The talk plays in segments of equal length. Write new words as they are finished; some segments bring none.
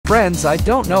Friends, I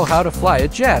don't know how to fly a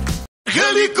jet.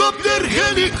 Helicopter,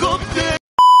 helicopter.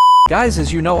 Guys,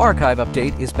 as you know, Archive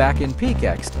Update is back in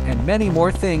Pickaxe, and many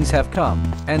more things have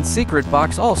come. And Secret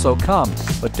Box also come.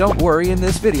 But don't worry, in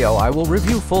this video I will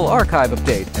review full Archive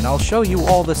Update and I'll show you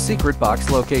all the Secret Box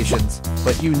locations.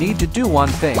 But you need to do one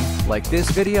thing, like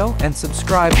this video and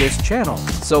subscribe this channel.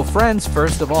 So friends,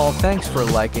 first of all, thanks for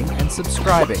liking and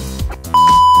subscribing.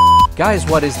 Guys,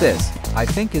 what is this? I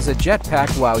think is a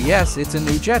jetpack. Wow, yes, it's a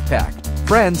new jetpack.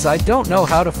 Friends, I don't know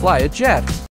how to fly a jet.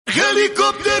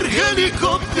 Helicopter,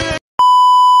 helicopter.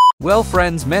 Well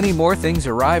friends, many more things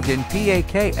arrived in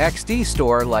PAKXD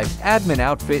store like admin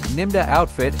outfit, Nimda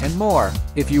outfit and more.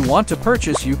 If you want to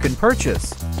purchase, you can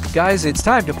purchase. Guys, it's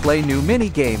time to play new mini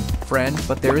game, friend,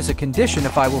 but there is a condition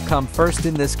if I will come first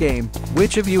in this game.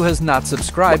 Which of you has not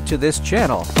subscribed to this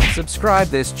channel? Subscribe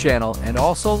this channel and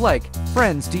also like.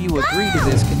 Friends, do you agree to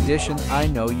this condition? I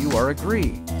know you are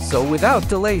agree. So without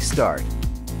delay, start.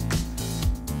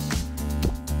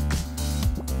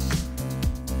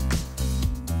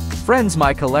 Friends,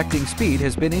 my collecting speed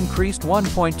has been increased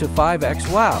 1.25x.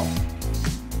 Wow.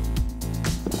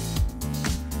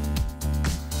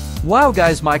 Wow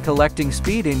guys, my collecting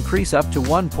speed increase up to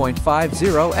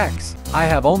 1.50x. I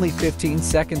have only 15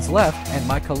 seconds left and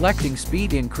my collecting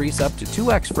speed increase up to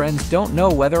 2x. Friends, don't know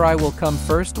whether I will come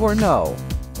first or no.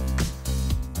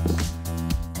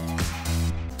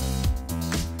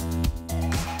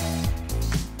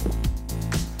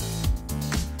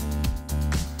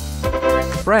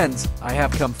 Friends, I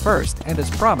have come first, and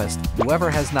as promised, whoever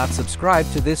has not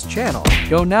subscribed to this channel,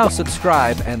 go now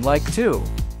subscribe and like too.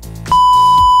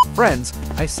 Friends,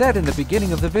 I said in the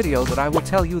beginning of the video that I will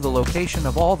tell you the location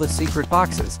of all the secret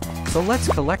boxes, so let's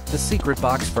collect the secret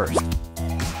box first.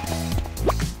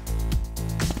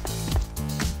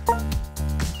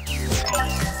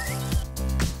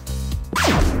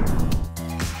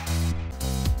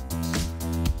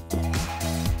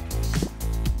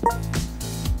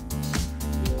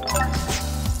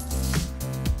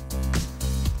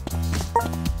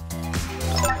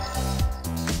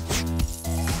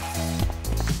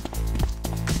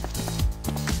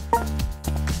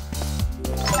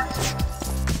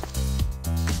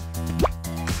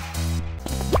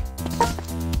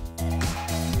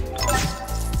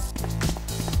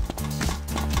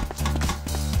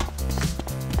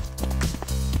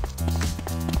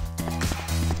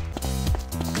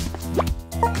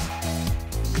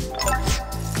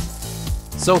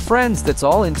 So friends, that's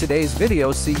all in today's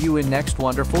video. See you in next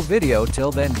wonderful video.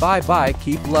 Till then, bye bye,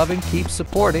 keep loving, keep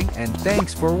supporting, and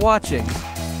thanks for watching.